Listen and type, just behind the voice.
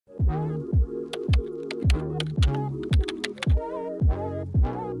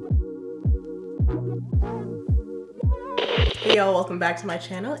Hey y'all, welcome back to my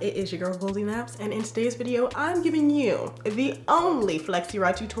channel. It is your girl GOLDYNAPS, and in today's video I'm giving you the only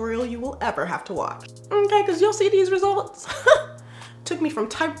Flexirod tutorial you will ever have to watch. Okay, because you'll see these results. Took me from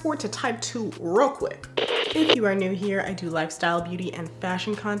type 4 to type 2 real quick. If you are new here, I do lifestyle, beauty, and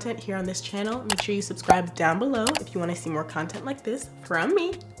fashion content here on this channel. Make sure you subscribe down below if you want to see more content like this from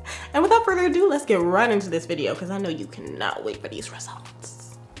me. And without further ado, let's get right into this video because I know you cannot wait for these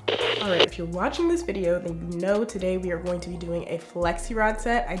results. Alright, if you're watching this video, then you know today we are going to be doing a Flexirod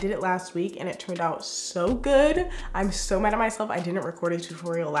set. I did it last week and it turned out so good. I'm so mad at myself I didn't record a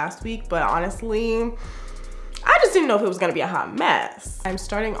tutorial last week, but honestly, I just didn't know if it was gonna be a hot mess. I'm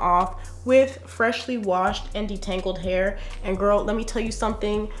starting off with freshly washed and detangled hair. And girl, let me tell you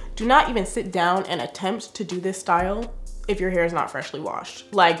something. Do not even sit down and attempt to do this style if your hair is not freshly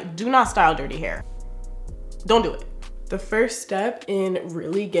washed. Like, do not style dirty hair. Don't do it. The first step in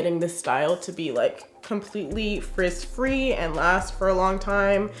really getting this style to be like completely frizz-free and last for a long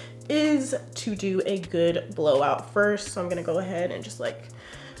time is to do a good blowout first. So I'm gonna go ahead and just like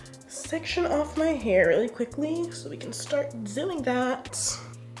section off my hair really quickly so we can start doing that.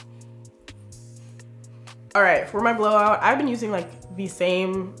 All right, for my blowout, I've been using like the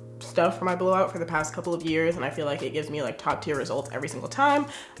same stuff for my blowout for the past couple of years, and I feel like it gives me like top tier results every single time.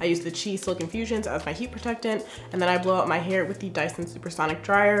 I use the Chi Silk Infusions as my heat protectant, and then I blow out my hair with the Dyson Supersonic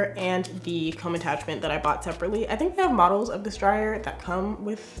dryer and the comb attachment that I bought separately. I think they have models of this dryer that come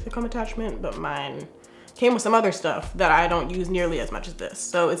with the comb attachment, but mine came with some other stuff that I don't use nearly as much as this.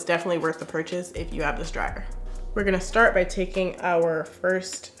 So it's definitely worth the purchase if you have this dryer. We're gonna start by taking our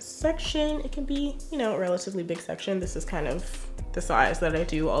first section. It can be, you know, a relatively big section. This is kind of the size that I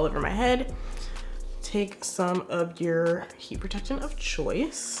do all over my head. Take some of your heat protectant of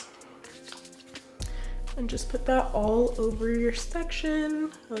choice and just put that all over your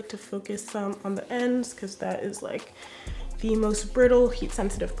section. I like to focus some on the ends because that is like the most brittle, heat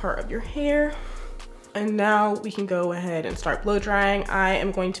sensitive part of your hair. And now we can go ahead and start blow drying. I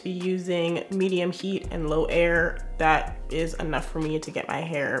am going to be using medium heat and low air. That is enough for me to get my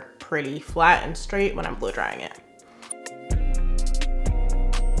hair pretty flat and straight when I'm blow drying it.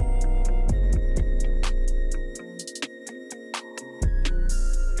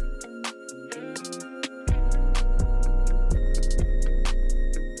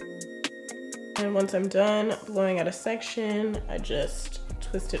 And once I'm done blowing out a section, I just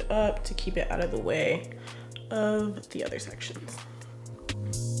twist it up to keep it out of the way of the other sections.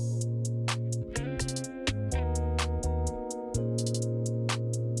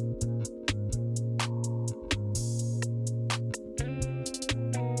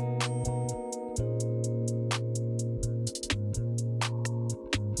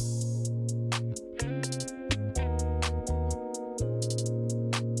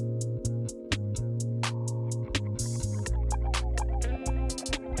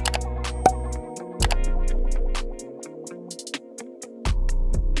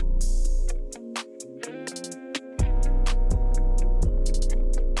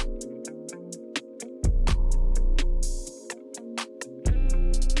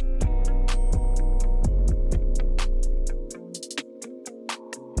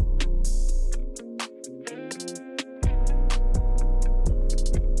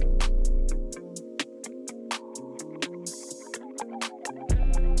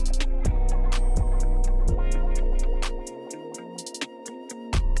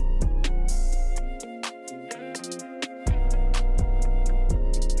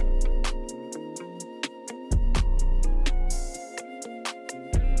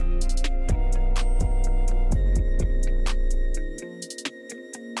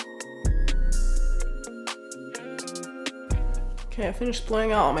 Okay, I finished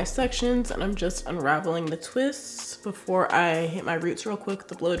blowing out all my sections and I'm just unraveling the twists before I hit my roots real quick with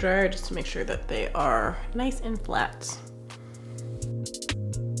the blow dryer just to make sure that they are nice and flat.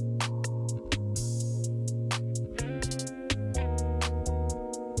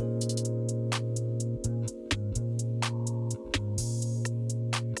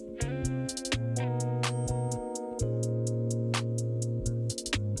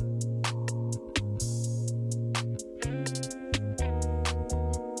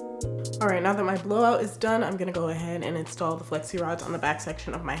 All right, now that my blowout is done, I'm gonna go ahead and install the Flexi rods on the back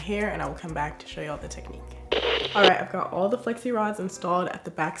section of my hair, and I will come back to show you all the technique. All right, I've got all the Flexi rods installed at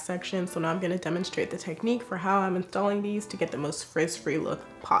the back section, so now I'm gonna demonstrate the technique for how I'm installing these to get the most frizz-free look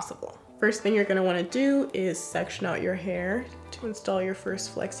possible. First thing you're gonna wanna do is section out your hair to install your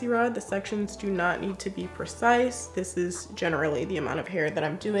first Flexirod. The sections do not need to be precise. This is generally the amount of hair that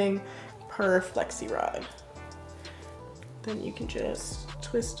I'm doing per Flexirod. Then you can just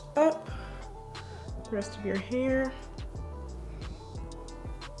twist up the rest of your hair.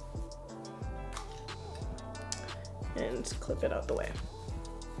 And clip it out the way.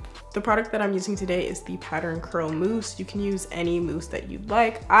 The product that I'm using today is the Pattern Curl Mousse. You can use any mousse that you'd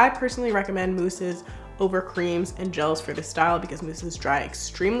like. I personally recommend mousses over creams and gels for this style because mousses dry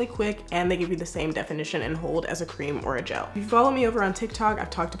extremely quick and they give you the same definition and hold as a cream or a gel. If you follow me over on TikTok, I've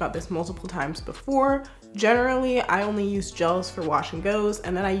talked about this multiple times before. Generally, I only use gels for wash and goes,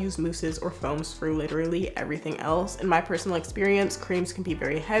 and then I use mousses or foams for literally everything else. In my personal experience, creams can be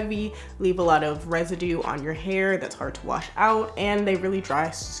very heavy, leave a lot of residue on your hair that's hard to wash out, and they really dry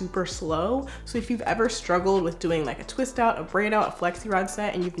super slow. So if you've ever struggled with doing like a twist out, a braid out, a Flexirod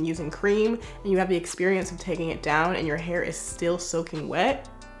set, and you've been using cream, and you have the experience of taking it down and your hair is still soaking wet,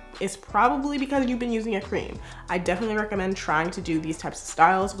 it's probably because you've been using a cream. I definitely recommend trying to do these types of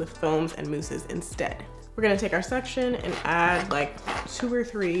styles with foams and mousses instead. We're gonna take our section and add like 2 or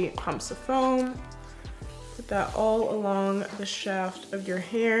 3 pumps of foam. Put that all along the shaft of your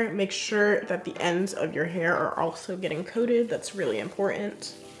hair. Make sure that the ends of your hair are also getting coated. That's really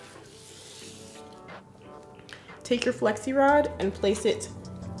important. Take your Flexirod and place it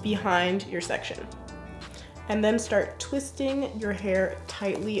behind your section. And then start twisting your hair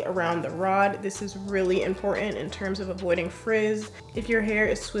tightly around the rod. This is really important in terms of avoiding frizz. If your hair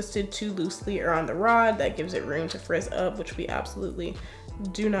is twisted too loosely around the rod, that gives it room to frizz up, which we absolutely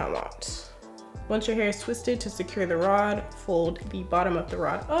do not want. Once your hair is twisted, to secure the rod, fold the bottom of the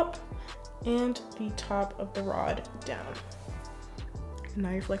rod up and the top of the rod down. And now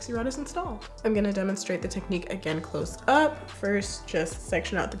your Flexirod is installed. I'm gonna demonstrate the technique again close up. First, just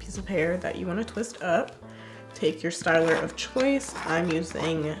section out the piece of hair that you wanna twist up. Take your styler of choice. I'm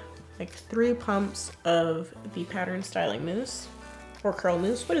using like 3 pumps of the Pattern Styling Mousse or Curl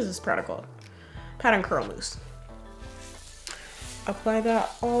Mousse. What is this product called? Pattern Curl Mousse. Apply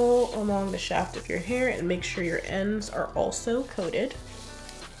that all along the shaft of your hair and make sure your ends are also coated.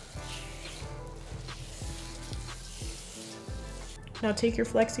 Now take your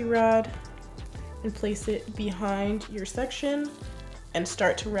Flexirod and place it behind your section and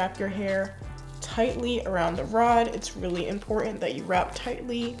start to wrap your hair tightly around the rod. It's really important that you wrap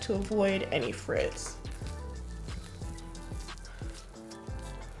tightly to avoid any frizz.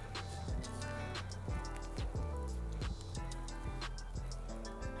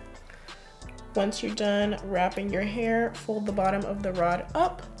 Once you're done wrapping your hair, fold the bottom of the rod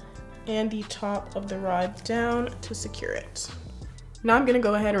up and the top of the rod down to secure it. Now I'm gonna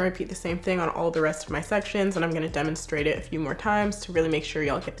go ahead and repeat the same thing on all the rest of my sections, and I'm gonna demonstrate it a few more times to really make sure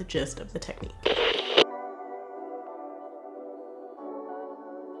y'all get the gist of the technique.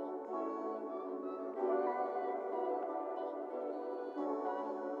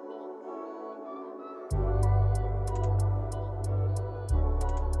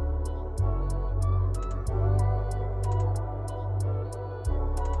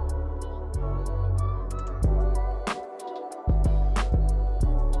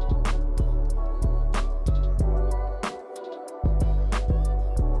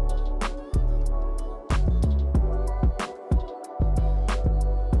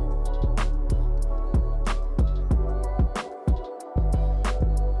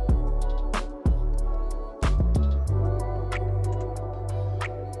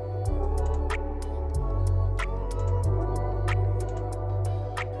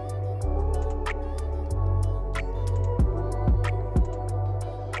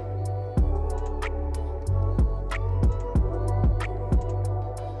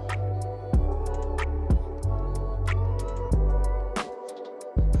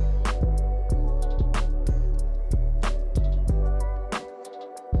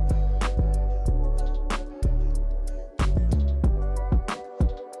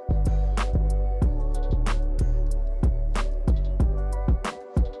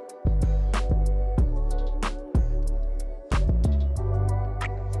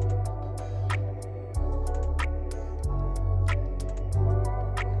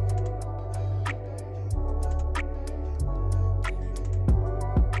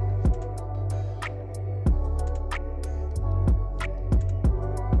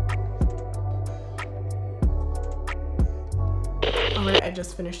 Alright, I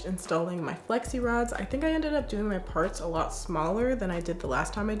just finished installing my Flexirods. I think I ended up doing my parts a lot smaller than I did the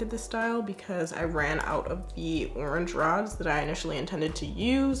last time I did this style because I ran out of the orange rods that I initially intended to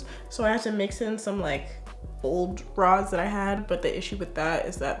use. So I had to mix in some like old rods that I had, but the issue with that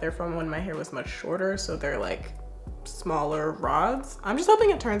is that they're from when my hair was much shorter, so they're like smaller rods. I'm just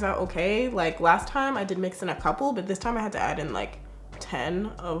hoping it turns out okay. Like last time I did mix in a couple, but this time I had to add in like 10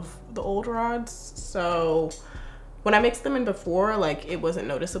 of the old rods. So when I mixed them in before, like it wasn't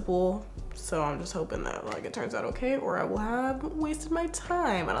noticeable. So I'm just hoping that like it turns out okay, or I will have wasted my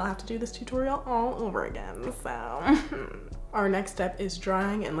time and I'll have to do this tutorial all over again. So our next step is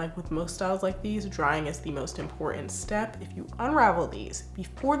drying, and like with most styles like these, drying is the most important step. If you unravel these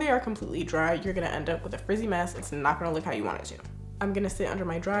before they are completely dry, you're gonna end up with a frizzy mess. It's not gonna look how you want it to. I'm gonna sit under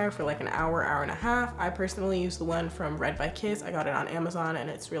my dryer for like an hour, hour and a half. I personally use the one from Red by Kiss. I got it on Amazon and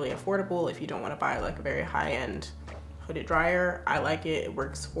it's really affordable if you don't wanna buy like a very high-end hooded dryer. I like it. It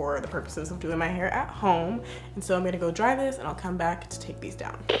works for the purposes of doing my hair at home. And so I'm gonna go dry this and I'll come back to take these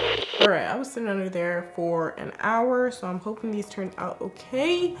down. All right, I was sitting under there for an hour, so I'm hoping these turned out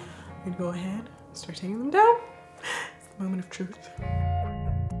okay. I'm gonna go ahead and start taking them down. It's the moment of truth.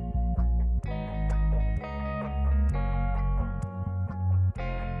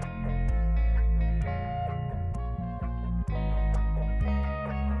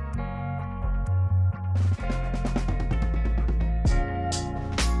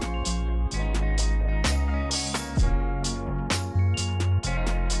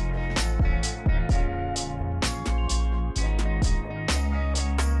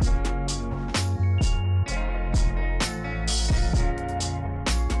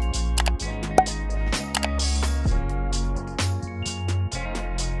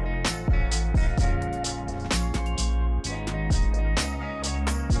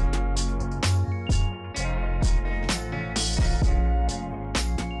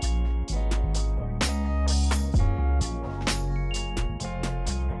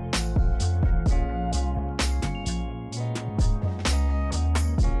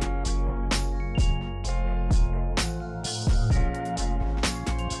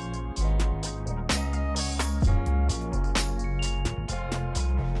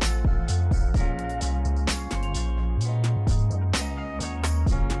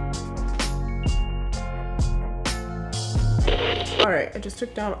 All right, I just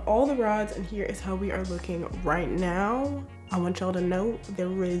took down all the rods and here is how we are looking right now. I want y'all to know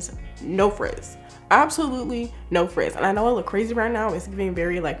there is no frizz. Absolutely no frizz. And I know I look crazy right now. It's giving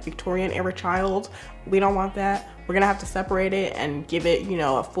very like Victorian era child. We don't want that. We're gonna have to separate it and give it, you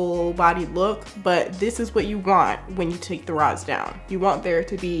know, a full body look. But this is what you want when you take the rods down. You want there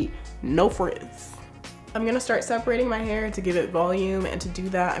to be no frizz. I'm gonna start separating my hair to give it volume, and to do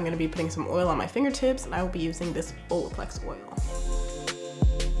that, I'm gonna be putting some oil on my fingertips, and I will be using this Olaplex oil.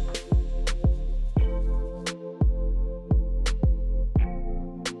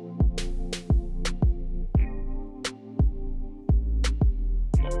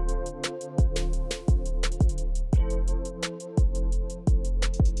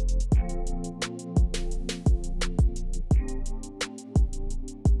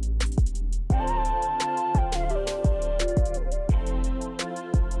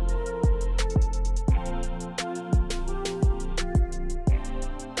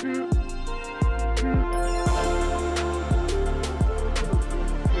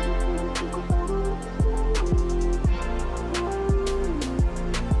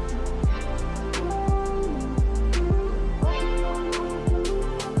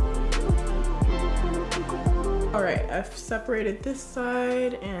 All right, I've separated this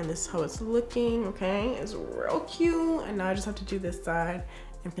side and this is how it's looking, okay? It's real cute. And now I just have to do this side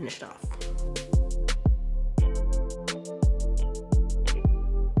and finish it off.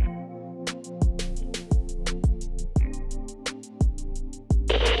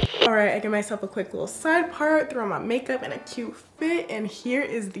 All right, I give myself a quick little side part, throw my makeup in a cute fit, and here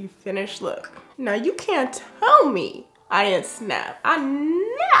is the finished look. Now you can't tell me I didn't snap.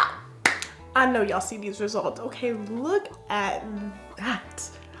 I know y'all see these results. Okay, look at that.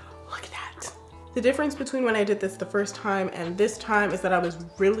 Look at that. The difference between when I did this the first time and this time is that I was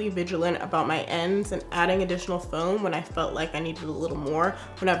really vigilant about my ends and adding additional foam when I felt like I needed a little more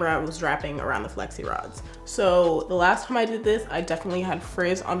whenever I was wrapping around the flexi rods. So the last time I did this, I definitely had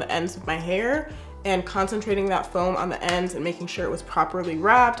frizz on the ends of my hair, and concentrating that foam on the ends and making sure it was properly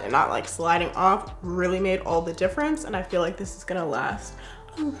wrapped and not like sliding off really made all the difference. And I feel like this is gonna last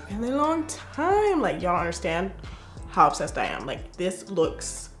a really long time. Like, y'all don't understand how obsessed I am. Like, this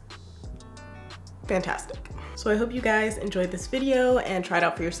looks fantastic. So I hope you guys enjoyed this video and try it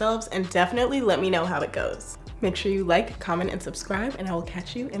out for yourselves, and definitely let me know how it goes. Make sure you like, comment, and subscribe, and I will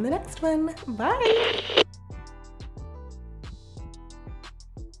catch you in the next one. Bye.